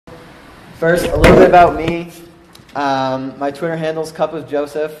First, a little bit about me. My Twitter handle is Cup of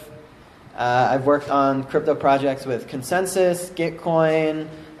Joseph. I've worked on crypto projects with Consensus, Gitcoin,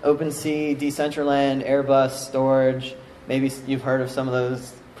 OpenSea, Decentraland, Airbus, Storage. Maybe you've heard of some of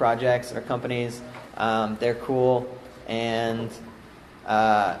those projects or companies. They're cool. And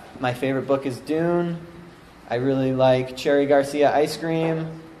my favorite book is Dune. I really like Cherry Garcia ice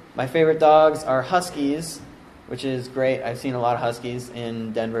cream. My favorite dogs are Huskies, which is great. I've seen a lot of Huskies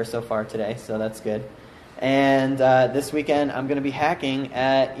in Denver so far today, so that's good. And this weekend, I'm going to be hacking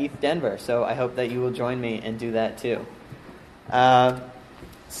at ETH Denver, so I hope that you will join me and do that too.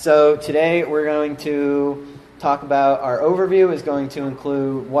 So today, we're going to talk about our overview is going to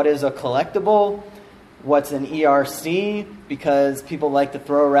include what is a collectible, what's an ERC, because people like to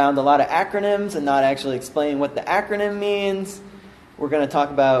throw around a lot of acronyms and not actually explain what the acronym means. We're going to talk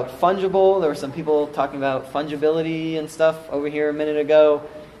about fungible. There were some people talking about fungibility and stuff over here a minute ago.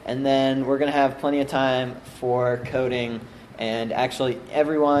 And then we're going to have plenty of time for coding. And actually,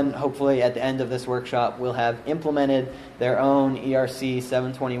 everyone, hopefully, at the end of this workshop will have implemented their own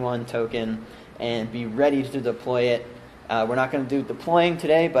ERC-721 token and be ready to deploy it. We're not going to do deploying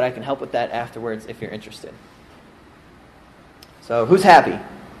today, but I can help with that afterwards if you're interested. So who's happy?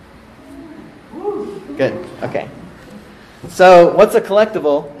 Good. Okay. So what's a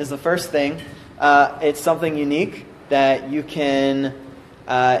collectible is the first thing. It's something unique that you can,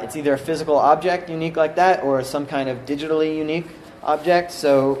 it's either a physical object unique like that or some kind of digitally unique object.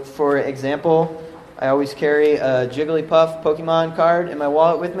 So for example, I always carry a Jigglypuff Pokemon card in my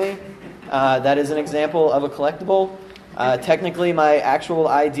wallet with me. That is an example of a collectible. Technically, my actual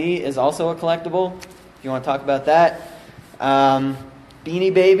ID is also a collectible, if you want to talk about that.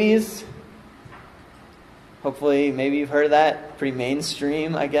 Beanie Babies. Hopefully, maybe you've heard of that. Pretty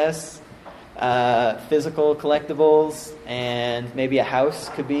mainstream, I guess. Physical collectibles, and maybe a house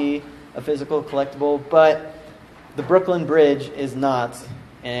could be a physical collectible. But the Brooklyn Bridge is not.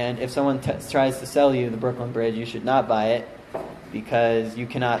 And if someone tries to sell you the Brooklyn Bridge, you should not buy it because you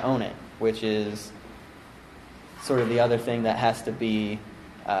cannot own it, which is sort of the other thing that has to be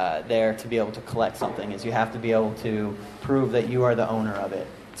there to be able to collect something, is you have to be able to prove that you are the owner of it.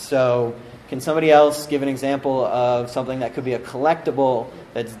 So can somebody else give an example of something that could be a collectible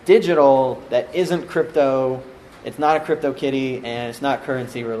that's digital, that isn't crypto, it's not a crypto kitty, and it's not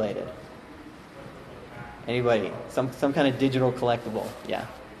currency related? Anybody? Some kind of digital collectible. Yeah.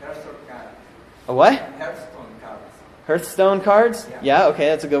 Hearthstone cards. A what? Hearthstone cards. Hearthstone cards? Yeah, okay,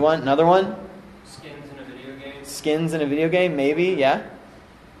 that's a good one. Another one? Skins in a video game. Skins in a video game, maybe, yeah.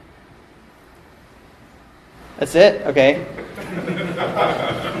 That's it? Okay.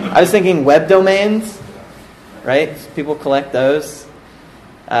 I was thinking web domains, right? People collect those.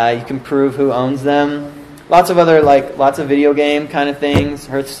 You can prove who owns them. Lots of other, lots of video game kind of things.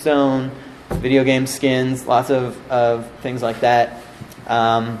 Hearthstone, video game skins, lots of things like that.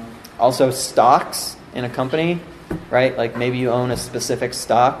 Also stocks in a company, right? Like maybe you own a specific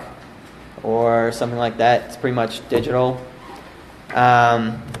stock or something like that. It's pretty much digital.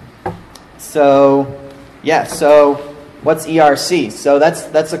 So what's ERC? So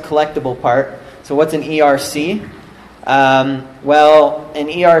that's a collectible part. So what's an ERC? Well, an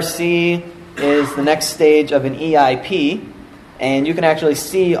ERC is the next stage of an EIP, and you can actually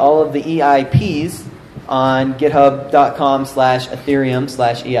see all of the EIPs on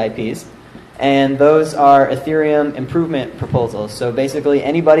github.com/Ethereum/EIPs. And those are Ethereum improvement proposals. So basically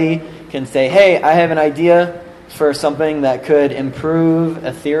anybody can say, hey, I have an idea for something that could improve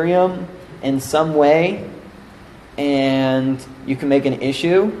Ethereum in some way, and you can make an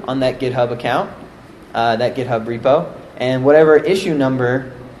issue on that GitHub account, that GitHub repo, and whatever issue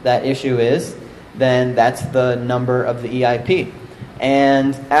number that issue is, then that's the number of the EIP.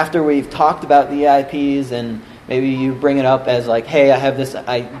 And after we've talked about the EIPs, and maybe you bring it up as like, hey, I have this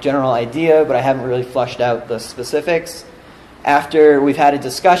general idea, but I haven't really flushed out the specifics. After we've had a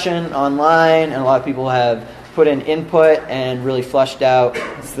discussion online, and a lot of people have put in input and really flushed out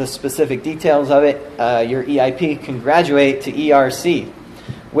the specific details of it, your EIP can graduate to ERC,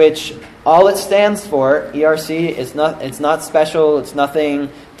 which all it stands for, ERC, it's not special, it's nothing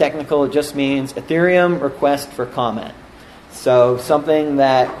technical, it just means Ethereum request for comment. So something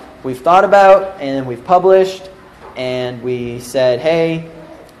that we've thought about and we've published, and we said, hey,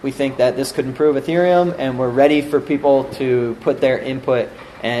 we think that this could improve Ethereum, and we're ready for people to put their input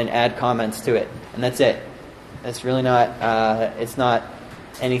and add comments to it. And that's it. It's really not, it's not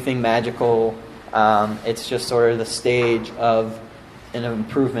anything magical. It's just sort of the stage of an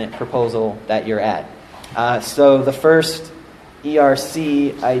improvement proposal that you're at. So the first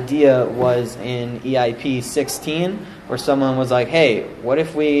ERC idea was in EIP 16, where someone was like, hey, what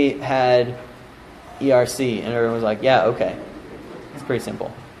if we had ERC? And everyone was like, yeah, okay. It's pretty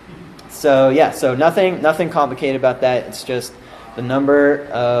simple. So yeah, so nothing complicated about that. It's just the number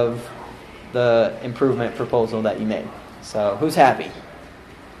of the improvement proposal that you made. So who's happy?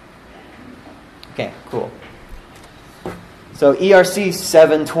 Okay, cool. So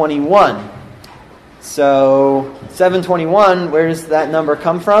ERC-721. So 721, where does that number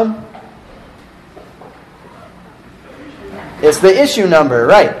come from? It's the issue number,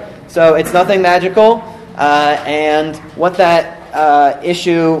 right. So it's nothing magical. And what that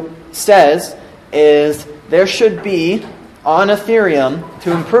issue says is there should be, on Ethereum,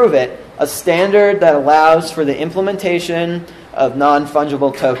 to improve it, a standard that allows for the implementation of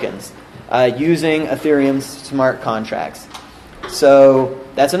non-fungible tokens using Ethereum's smart contracts. So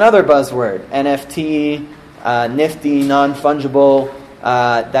that's another buzzword. NFT, nifty, non-fungible.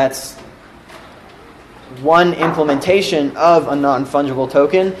 That's one implementation of a non-fungible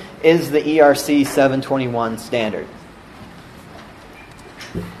token is the ERC-721 standard.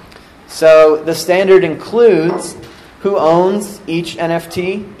 So the standard includes who owns each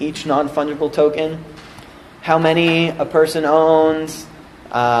NFT, each non-fungible token, how many a person owns,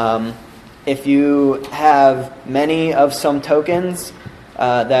 if you have many of some tokens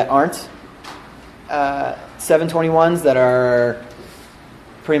that aren't 721s, that are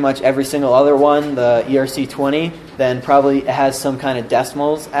pretty much every single other one, the ERC-20, then probably it has some kind of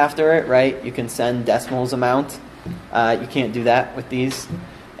decimals after it, right? You can send decimals amount. You can't do that with these.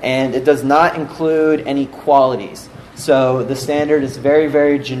 And it does not include any qualities. So the standard is very,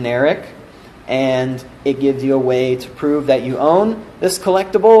 very generic, and it gives you a way to prove that you own this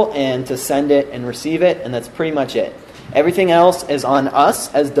collectible and to send it and receive it, and that's pretty much it. Everything else is on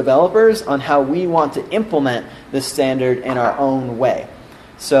us as developers on how we want to implement this standard in our own way.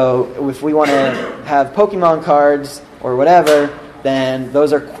 So if we want to have Pokemon cards or whatever, then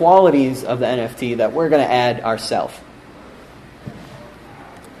those are qualities of the NFT that we're going to add ourselves.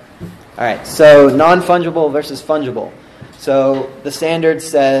 All right, so non-fungible versus fungible. So the standard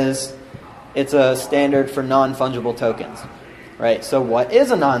says it's a standard for non-fungible tokens, right? So what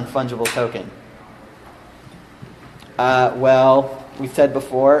is a non-fungible token? Well, we said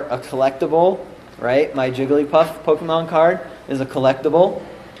before, a collectible, right? My Jigglypuff Pokemon card is a collectible.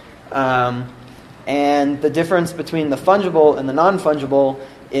 And the difference between the fungible and the non-fungible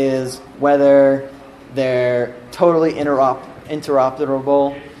is whether they're totally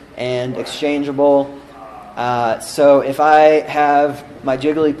interoperable and exchangeable. So if I have my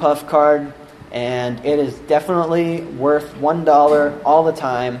Jigglypuff card and it is definitely worth $1 all the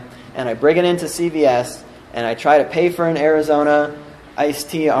time, and I bring it into CVS and I try to pay for an Arizona iced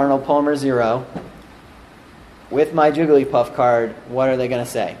tea Arnold Palmer Zero with my Jigglypuff card, what are they going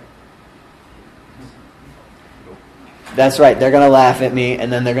to say? That's right, they're going to laugh at me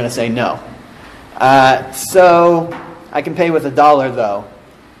and then they're going to say no. So I can pay with $1 though.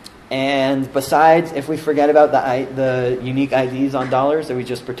 And besides, if we forget about the unique IDs on dollars, and we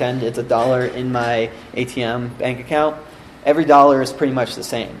just pretend it's $1 in my ATM bank account, every dollar is pretty much the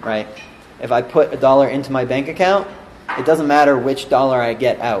same, right? If I put $1 into my bank account, it doesn't matter which dollar I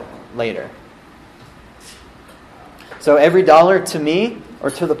get out later. So every dollar to me, or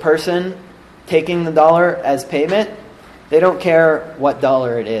to the person taking the dollar as payment, they don't care what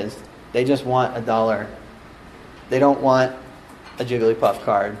dollar it is. They just want $1. They don't want a Jigglypuff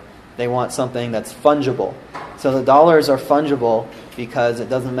card. They want something that's fungible. So the dollars are fungible because it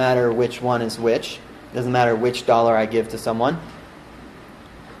doesn't matter which one is which. It doesn't matter which dollar I give to someone.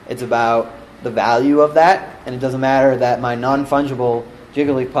 It's about the value of that, and it doesn't matter that my non-fungible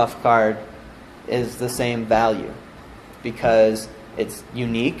Jigglypuff card is the same value because it's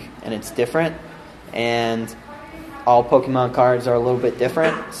unique and it's different, and all Pokemon cards are a little bit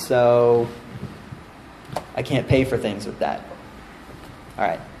different, so I can't pay for things with that. All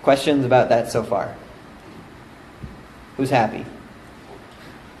right, questions about that so far? Who's happy?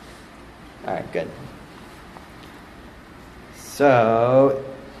 All right, good. So,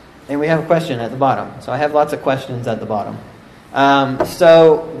 and we have a question at the bottom. So I have lots of questions at the bottom.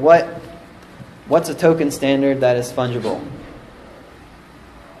 So what's a token standard that is fungible?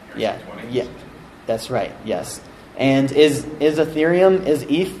 Yeah, that's right, yes. And is Ethereum, is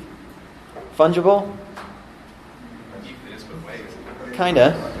ETH fungible?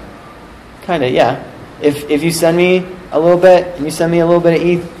 Kinda, yeah. If you send me a little bit, and you send me a little bit of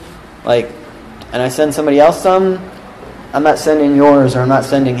ETH, and I send somebody else some, I'm not sending yours or I'm not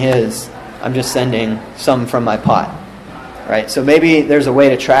sending his. I'm just sending some from my pot, right? So maybe there's a way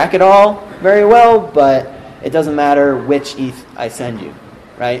to track it all very well, but it doesn't matter which ETH I send you,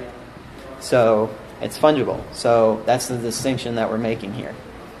 right? So it's fungible. So that's the distinction that we're making here.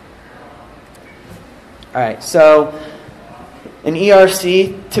 All right, so an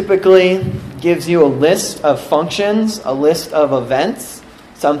ERC typically gives you a list of functions, a list of events,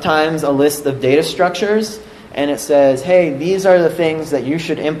 sometimes a list of data structures, and it says, hey, these are the things that you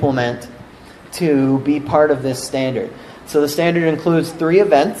should implement to be part of this standard. So the standard includes 3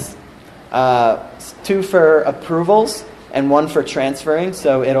 events, 2 for approvals and 1 for transferring.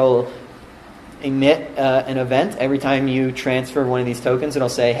 So it'll emit an event every time you transfer one of these tokens. It'll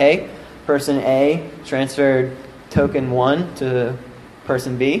say, hey, person A transferred token 1 to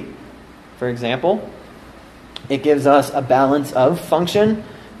person B, for example. It gives us a balance of function,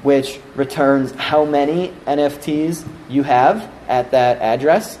 which returns how many NFTs you have at that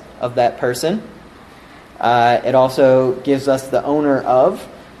address of that person. It also gives us the owner of,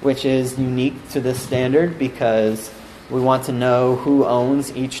 which is unique to this standard because we want to know who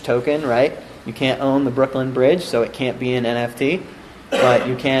owns each token, right? You can't own the Brooklyn Bridge, so it can't be an NFT, but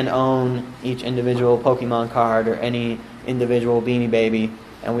you can own each individual Pokemon card or any individual Beanie Baby,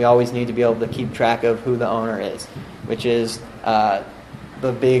 and we always need to be able to keep track of who the owner is, which is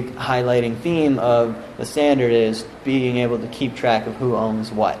the big highlighting theme of the standard is being able to keep track of who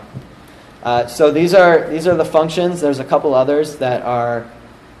owns what. So these are the functions. There's a couple others that are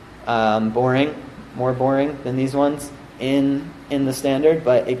more boring than these ones in the standard,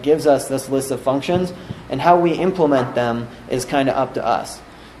 but it gives us this list of functions, and how we implement them is kind of up to us.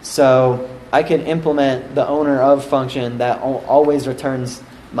 So I could implement the owner of function that always returns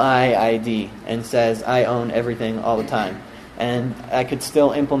my ID and says I own everything all the time. And I could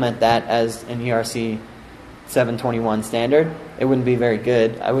still implement that as an ERC-721 standard. It wouldn't be very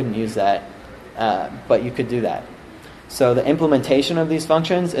good. I wouldn't use that, but you could do that. So the implementation of these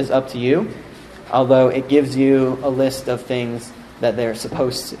functions is up to you, although it gives you a list of things that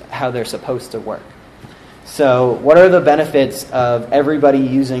how they're supposed to work. So what are the benefits of everybody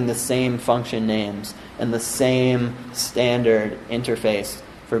using the same function names and the same standard interface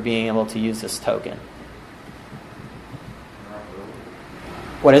for being able to use this token?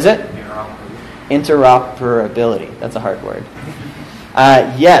 What is it? Interoperability. That's a hard word.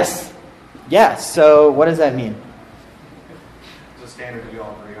 Yes. Yeah, so what does that mean? It's a standard that we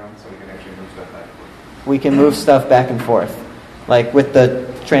all agree on, so we can actually move stuff back and forth. We can move stuff back and forth, like with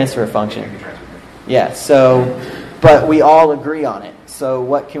the transfer function. Yeah, so, but we all agree on it. So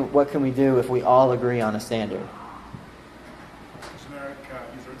what can we do if we all agree on a standard? Generic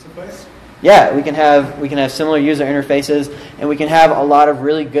user interface. Yeah, we can have similar user interfaces, and we can have a lot of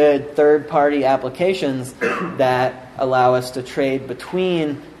really good third-party applications that allow us to trade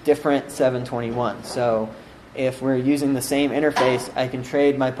between different 721s. So if we're using the same interface, I can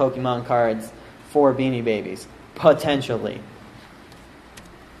trade my Pokemon cards for Beanie Babies, potentially.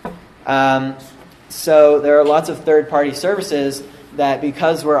 So there are lots of third-party services that,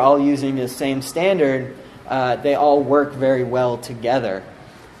 because we're all using the same standard, they all work very well together.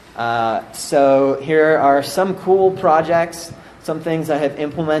 So here are some cool projects, some things that have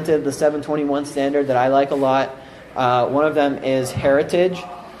implemented the 721 standard that I like a lot. One of them is Heritage,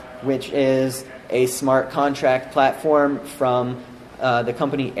 which is a smart contract platform from the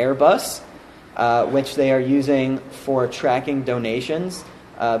company Airbus, which they are using for tracking donations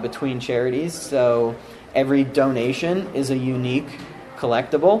between charities. So every donation is a unique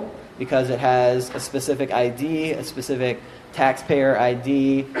collectible because it has a specific ID, a specific taxpayer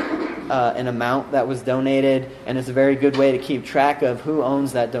ID, an amount that was donated, and it's a very good way to keep track of who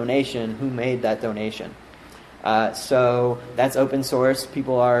owns that donation, who made that donation. So that's open source.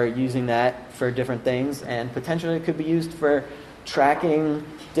 People are using that for different things, and potentially it could be used for tracking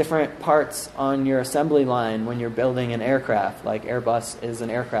different parts on your assembly line when you're building an aircraft, like Airbus is an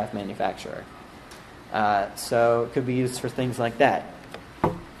aircraft manufacturer. So it could be used for things like that.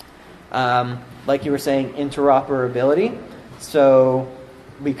 Like you were saying, interoperability. So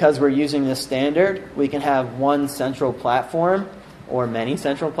because we're using this standard, we can have one central platform or many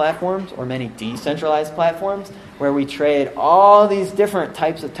central platforms or many decentralized platforms where we trade all these different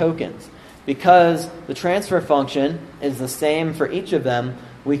types of tokens. Because the transfer function is the same for each of them,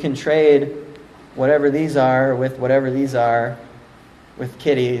 we can trade whatever these are with whatever these are, with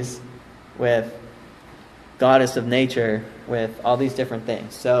kitties, with goddess of nature, with all these different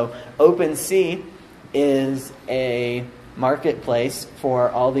things. So OpenSea is a marketplace for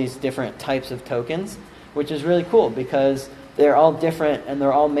all these different types of tokens, which is really cool because they're all different and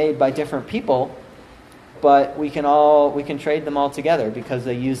they're all made by different people, but we can trade them all together because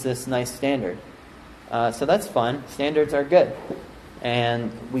they use this nice standard. So that's fun. Standards are good.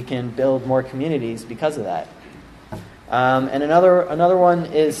 and we can build more communities because of that. And another one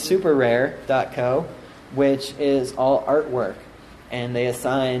is superrare.co, which is all artwork, and they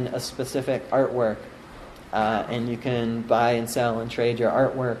assign a specific artwork, and you can buy and sell and trade your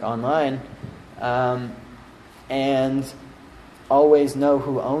artwork online, and always know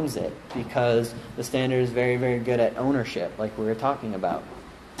who owns it, because the standard is very, very good at ownership, like we were talking about.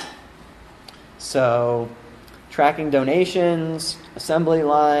 So tracking donations, assembly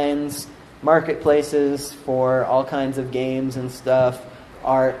lines, marketplaces for all kinds of games and stuff,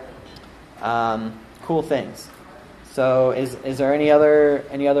 art, cool things. So is there any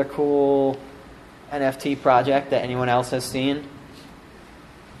other cool NFT project that anyone else has seen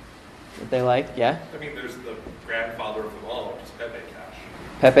that they like? Yeah? I mean, there's the grandfather of them all, which is Pepe Cash.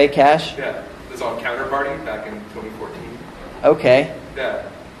 Pepe Cash? Yeah. It was on Counterparty back in 2014. Okay. Yeah.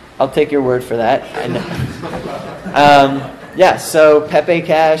 I'll take your word for that. Yeah, so Pepe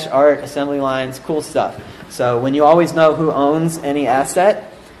Cash, art, assembly lines, cool stuff. So when you always know who owns any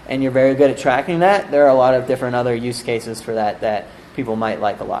asset and you're very good at tracking that, there are a lot of different other use cases for that people might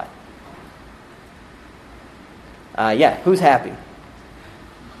like a lot. Yeah, who's happy?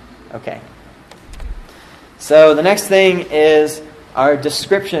 Okay. So the next thing is our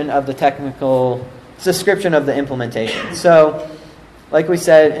description of the implementation. So like we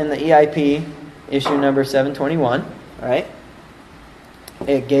said in the EIP, issue number 721, right?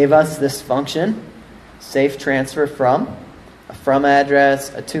 It gave us this function, safe transfer from, a from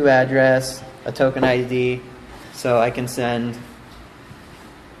address, a to address, a token ID. So I can send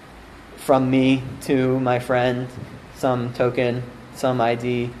from me to my friend some token, some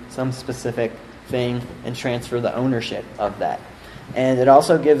ID, some specific thing, and transfer the ownership of that. And it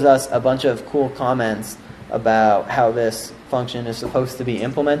also gives us a bunch of cool comments about how this function is supposed to be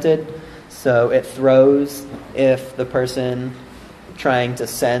implemented. So it throws if the person trying to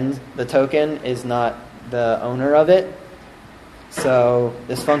send the token is not the owner of it. So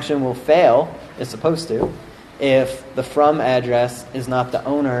this function will fail, it's supposed to, if the from address is not the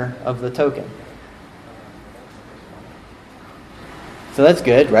owner of the token. So that's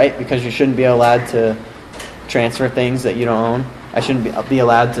good, right? Because you shouldn't be allowed to transfer things that you don't own. I shouldn't be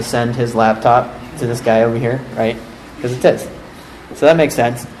allowed to send his laptop to this guy over here, right? Because it is. So that makes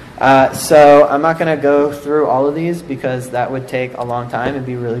sense. So I'm not going to go through all of these because that would take a long time and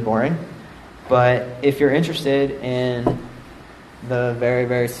be really boring. But if you're interested in the very,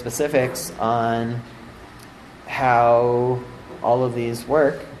 very specifics on how all of these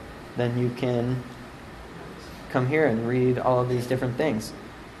work, then you can come here and read all of these different things.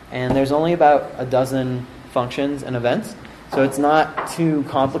 And there's only about a dozen functions and events, so it's not too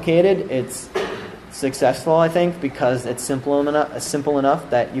complicated. It's successful, I think, because it's simple enough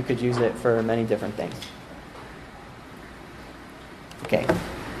that you could use it for many different things. Okay,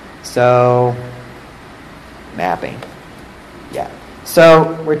 so mapping. Yeah.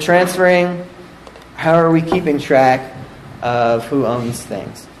 So we're transferring. How are we keeping track of who owns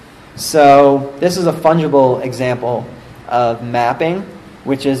things? So this is a fungible example of mapping,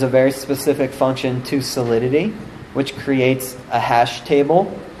 which is a very specific function to Solidity, which creates a hash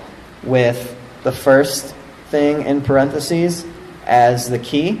table with the first thing in parentheses as the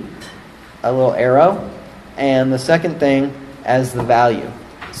key, a little arrow, and the second thing as the value.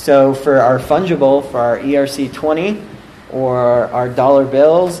 So for our fungible, for our ERC-20 or our dollar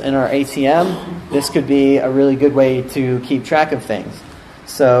bills in our ATM, this could be a really good way to keep track of things.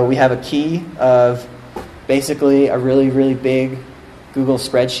 So we have a key of basically a really, really big Google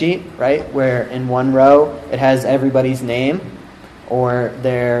spreadsheet, right? Where in one row it has everybody's name or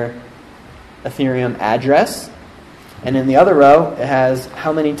their Ethereum address. And in the other row it has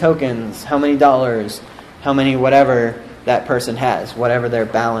how many tokens, how many dollars, how many whatever that person has, whatever their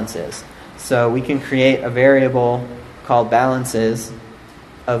balance is. So we can create a variable called balances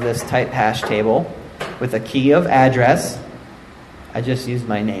of this type hash table with a key of address. I just used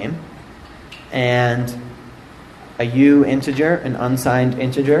my name. And a U integer, an unsigned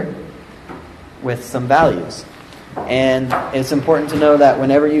integer, with some values. And it's important to know that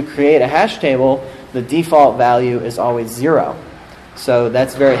whenever you create a hash table, the default value is always 0. So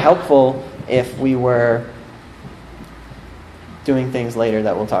that's very helpful if we were doing things later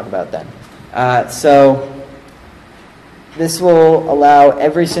that we'll talk about then. So this will allow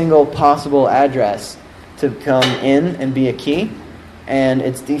every single possible address to come in and be a key, and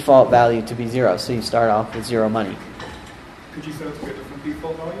its default value to be 0. So you start off with 0 money. Could you set it to a different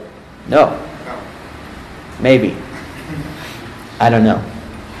default value? No. No. Maybe. I don't know.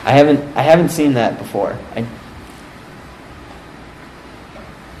 I haven't seen that before.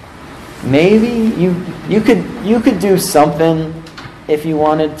 Maybe you could do something if you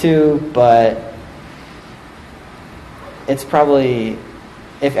wanted to, but it's probably,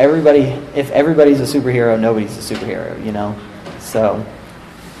 if everybody's a superhero, nobody's a superhero, you know? So,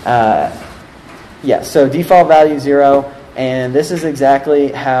 yeah, so default value 0, and this is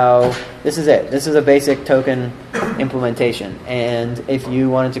exactly how, this is it. This is a basic token implementation. And if you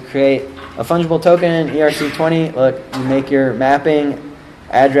wanted to create a fungible token in ERC-20, look, you make your mapping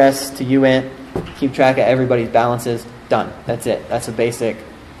address to uint, keep track of everybody's balances, done. That's it. That's a basic,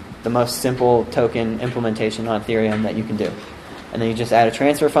 the most simple token implementation on Ethereum that you can do. And then you just add a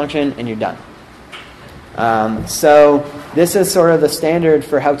transfer function and you're done. So this is sort of the standard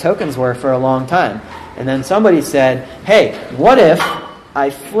for how tokens were for a long time. And then somebody said, hey, what if I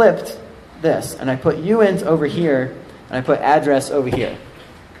flipped this and I put uint over here and I put address over here?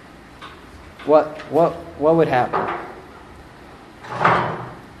 What would happen?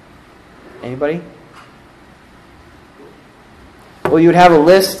 Anybody? Well, you would have a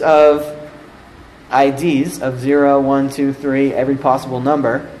list of IDs of 0, 1, 2, 3, every possible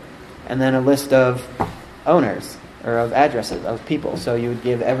number, and then a list of owners, or of addresses, of people. So you would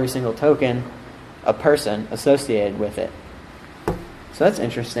give every single token a person associated with it. So that's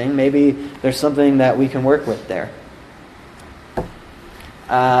interesting. Maybe there's something that we can work with there.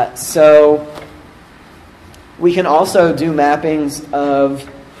 So we can also do mappings of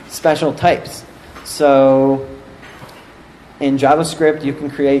special types. So in JavaScript, you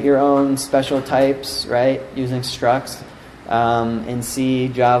can create your own special types, right, using structs. In C,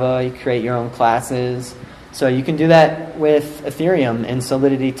 Java, you create your own classes. So you can do that with Ethereum and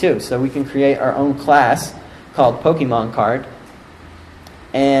Solidity too. So we can create our own class called Pokemon Card.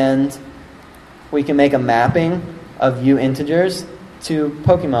 And we can make a mapping of uintegers to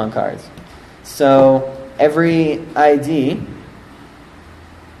Pokemon cards. So every ID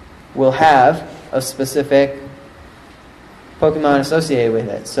will have a specific Pokemon associated with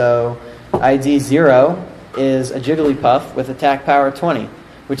it. So ID 0 is a Jigglypuff with attack power 20,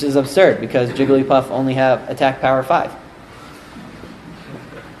 which is absurd because Jigglypuff only have attack power 5.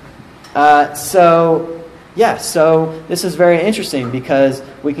 So this is very interesting because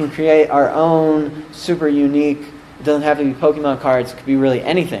we can create our own super unique, it doesn't have to be Pokemon cards, it could be really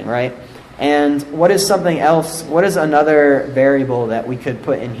anything, right? And what is something else, what is another variable that we could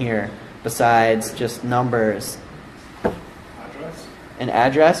put in here besides just numbers? Address. An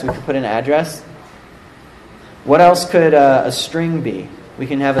address, we could put an address. What else could a string be? We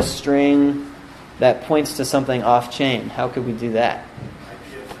can have a string that points to something off-chain. How could we do that?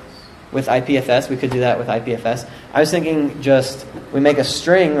 IPFS. With IPFS, we could do that with IPFS. I was thinking just, we make a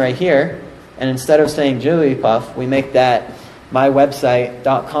string right here, and instead of saying Jigglypuff, we make that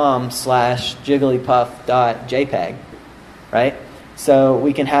mywebsite.com/jigglypuff.jpg, right? So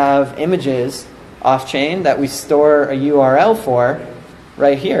we can have images off-chain that we store a URL for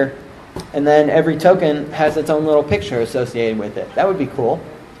right here, and then every token has its own little picture associated with it. That would be cool.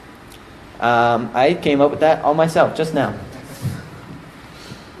 I came up with that all myself just now.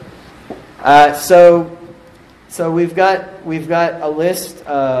 So we've got a list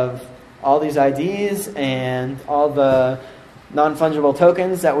of all these IDs and all the non-fungible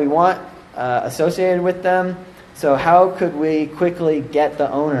tokens that we want associated with them. So how could we quickly get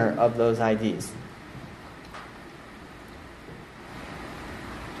the owner of those IDs?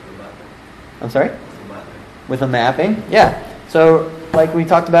 I'm sorry? With a mapping? Yeah. So like we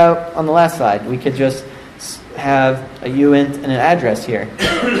talked about on the last slide, we could just have a uint and an address here.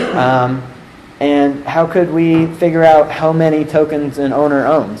 And how could we figure out how many tokens an owner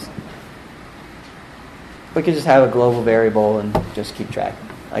owns? We could just have a global variable and just keep track.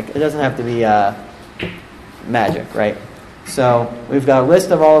 Like, it doesn't have to be magic, right? So we've got a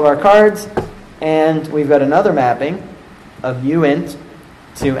list of all of our cards, and we've got another mapping of uint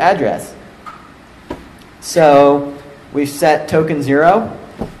to address. So we've set token 0.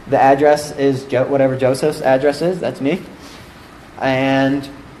 The address is whatever Joseph's address is. That's me. And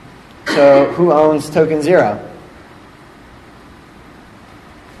so who owns token 0?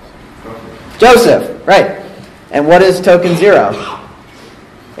 Joseph, right. And what is token 0?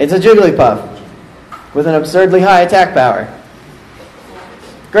 It's a Jigglypuff with an absurdly high attack power.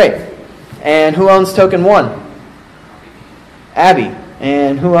 Great. And who owns token 1? Abby.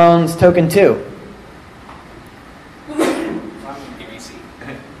 And who owns token 2?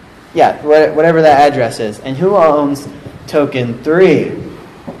 Yeah, whatever that address is. And who owns token 3?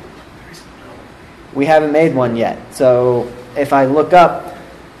 We haven't made one yet. So if I look up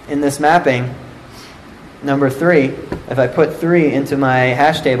in this mapping, number 3, if I put 3 into my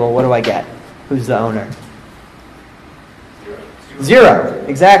hash table, what do I get? Who's the owner? 0. 0.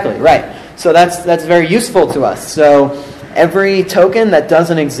 Exactly, right. So that's very useful to us. So every token that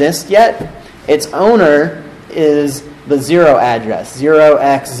doesn't exist yet, its owner is the 0 address,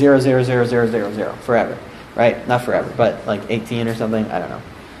 0x000000 forever, right? Not forever, but like 18 or something, I don't know.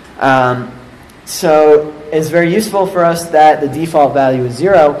 So it's very useful for us that the default value is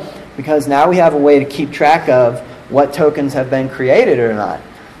 0, because now we have a way to keep track of what tokens have been created or not.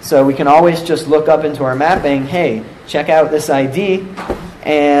 So we can always just look up into our mapping, hey, check out this ID,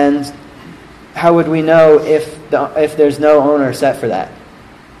 and how would we know if there's no owner set for that?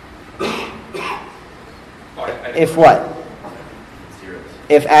 If what?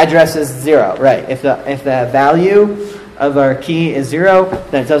 If address is 0, right. If the value of our key is 0,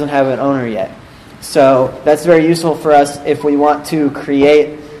 then it doesn't have an owner yet. So that's very useful for us if we want to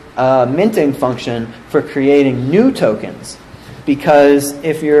create a minting function for creating new tokens. Because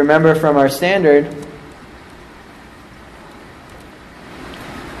if you remember from our standard,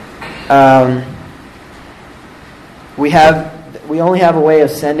 we only have a way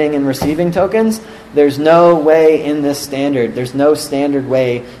of sending and receiving tokens. There's no way in this standard, there's no standard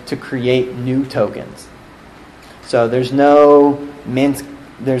way to create new tokens. So there's no mint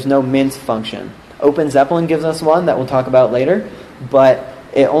function. OpenZeppelin gives us one that we'll talk about later, but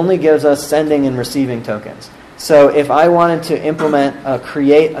it only gives us sending and receiving tokens. So if I wanted to implement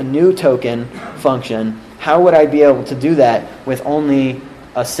create a new token function, how would I be able to do that with only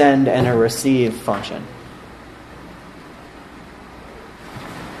a send and a receive function?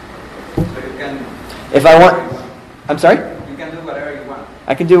 If I want, I'm sorry? You can do whatever you want.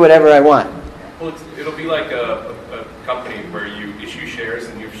 I can do whatever I want. Well, it'll be like a company where you issue shares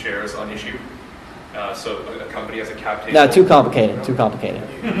and you have shares on issue. So a company has a cap table. No, too complicated. Too complicated.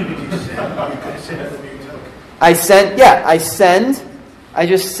 I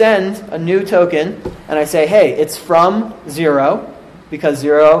just send a new token, and I say, hey, it's from 0, because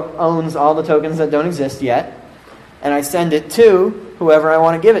 0 owns all the tokens that don't exist yet, and I send it to whoever I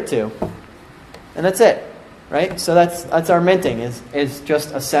want to give it to. And that's it, right? So that's our minting, is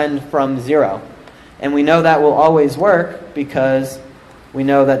just a send from 0. And we know that will always work because we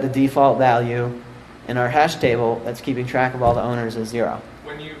know that the default value in our hash table that's keeping track of all the owners is 0.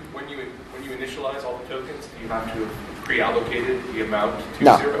 When you initialize all the tokens, do you have to have pre-allocated the amount to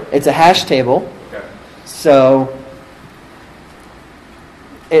 0? No, it's a hash table. Okay. So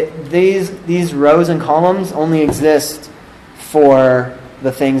these rows and columns only exist for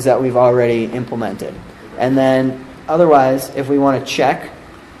the things that we've already implemented. And then otherwise, if we want to check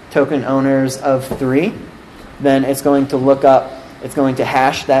token owners of 3, then it's going to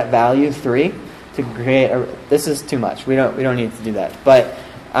hash that value 3 to create this is too much. We don't need to do that. But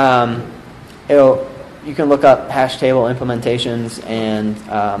you can look up hash table implementations and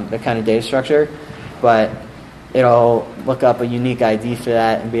the kind of data structure, but it'll look up a unique ID for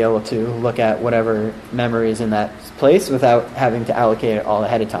that and be able to look at whatever memory is in that place without having to allocate it all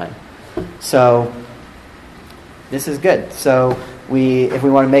ahead of time. So this is good. So if we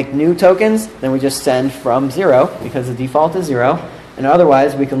want to make new tokens, then we just send from 0 because the default is 0. And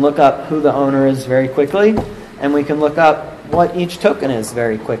otherwise, we can look up who the owner is very quickly, and we can look up what each token is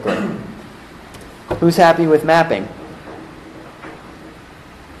very quickly. Who's happy with mapping?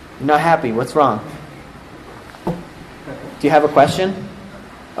 You're not happy. What's wrong? Do you have a question?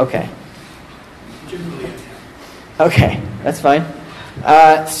 Okay. Okay, that's fine.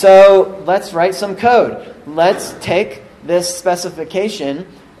 So let's write some code. Let's take this specification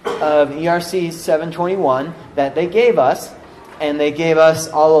of ERC-721 that they gave us, and they gave us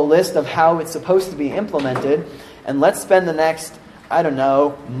all a list of how it's supposed to be implemented, and let's spend the next,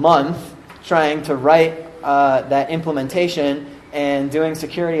 month trying to write that implementation and doing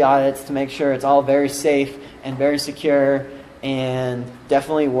security audits to make sure it's all very safe and very secure and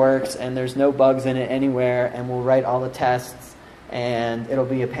definitely works and there's no bugs in it anywhere, and we'll write all the tests and it'll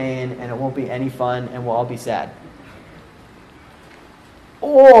be a pain and it won't be any fun and we'll all be sad.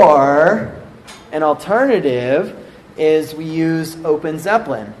 Or an alternative is we use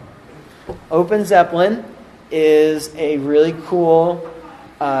OpenZeppelin. OpenZeppelin is a really cool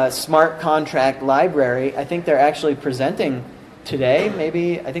smart contract library. I think they're actually presenting today.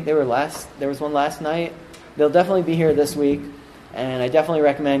 Maybe I think there was one last night. They'll definitely be here this week, and I definitely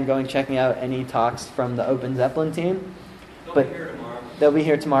recommend checking out any talks from the OpenZeppelin team. They'll be here tomorrow. They'll be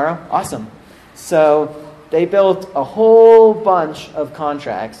here tomorrow? Awesome. So they built a whole bunch of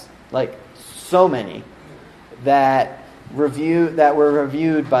contracts, like so many, that were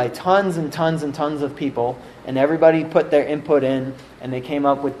reviewed by tons and tons and tons of people, and everybody put their input in, and they came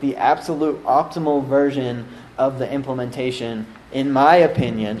up with the absolute optimal version of the implementation. In my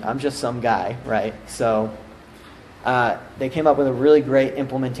opinion, I'm just some guy, right? So they came up with a really great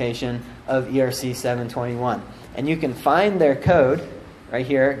implementation of ERC-721. And you can find their code right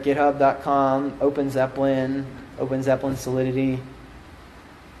here, github.com, OpenZeppelin Solidity.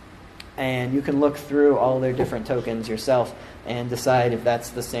 And you can look through all their different tokens yourself and decide if that's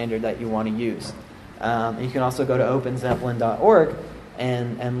the standard that you want to use. You can also go to openzeppelin.org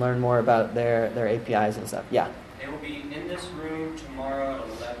and learn more about their APIs and stuff. Yeah? They will be in this room tomorrow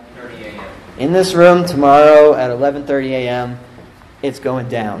at 11:30 a.m. In this room tomorrow at 11:30 a.m. It's going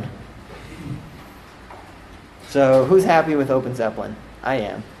down. So who's happy with OpenZeppelin? I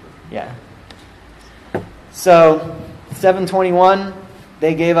am. Yeah. So 721,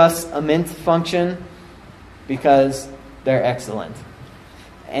 they gave us a mint function because they're excellent.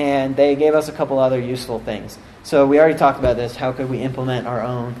 And they gave us a couple other useful things. So we already talked about this. How could we implement our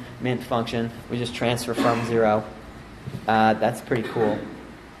own mint function? We just transfer from 0. That's pretty cool.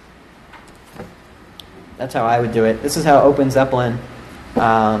 That's how I would do it. This is how OpenZeppelin,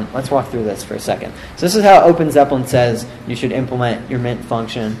 let's walk through this for a second. So this is how OpenZeppelin says you should implement your mint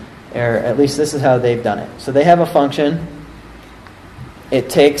function, or at least this is how they've done it. So they have a function. It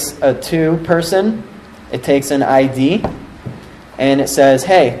takes a 2-person, it takes an ID, and it says,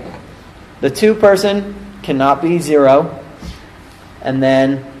 hey, the 2-person cannot be 0, and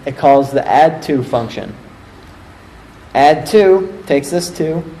then it calls the add2 function. Add2 takes this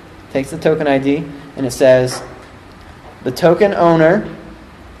 2, takes the token ID, and it says the token owner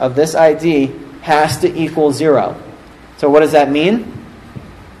of this ID has to equal 0. So what does that mean?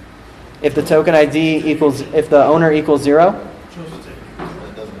 If the token ID equals, if the owner equals 0?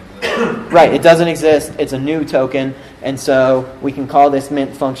 Right, it doesn't exist. It's a new token, and so we can call this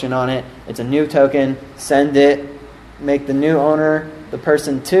mint function on it. It's a new token, send it, make the new owner the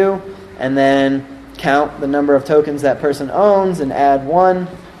person 2, and then count the number of tokens that person owns and add 1,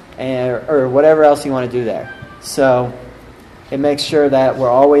 or whatever else you want to do there. So it makes sure that we're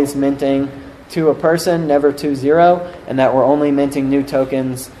always minting to a person, never to 0, and that we're only minting new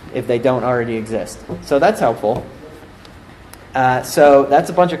tokens if they don't already exist. So that's helpful. So that's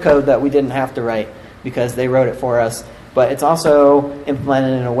a bunch of code that we didn't have to write because they wrote it for us. But it's also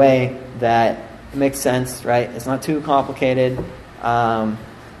implemented in a way that makes sense, right? It's not too complicated.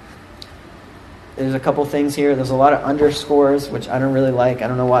 There's a couple things here. There's a lot of underscores, which I don't really like. I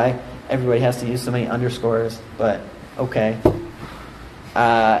don't know why everybody has to use so many underscores, but okay.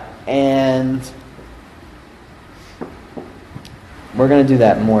 And we're going to do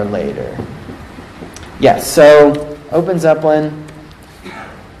that more later. Yeah, so OpenZeppelin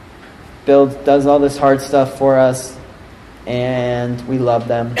does all this hard stuff for us, and we love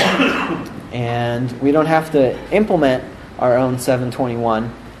them. And we don't have to implement our own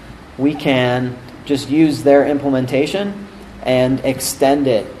 721. We can just use their implementation and extend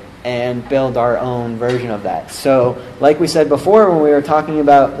it and build our own version of that. So like we said before when we were talking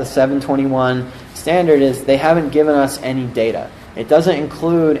about the 721 standard, is they haven't given us any data. It doesn't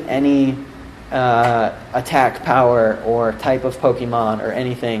include any attack power or type of Pokemon or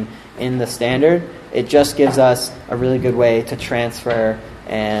anything in the standard. It just gives us a really good way to transfer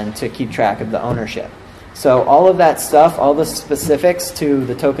and to keep track of the ownership. So all of that stuff, all the specifics to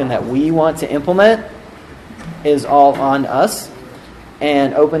the token that we want to implement is all on us.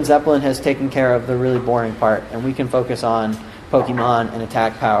 And OpenZeppelin has taken care of the really boring part, and we can focus on Pokemon and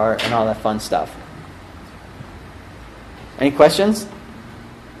attack power and all that fun stuff. Any questions?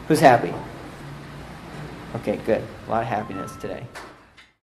 Who's happy? Okay, good. A lot of happiness today.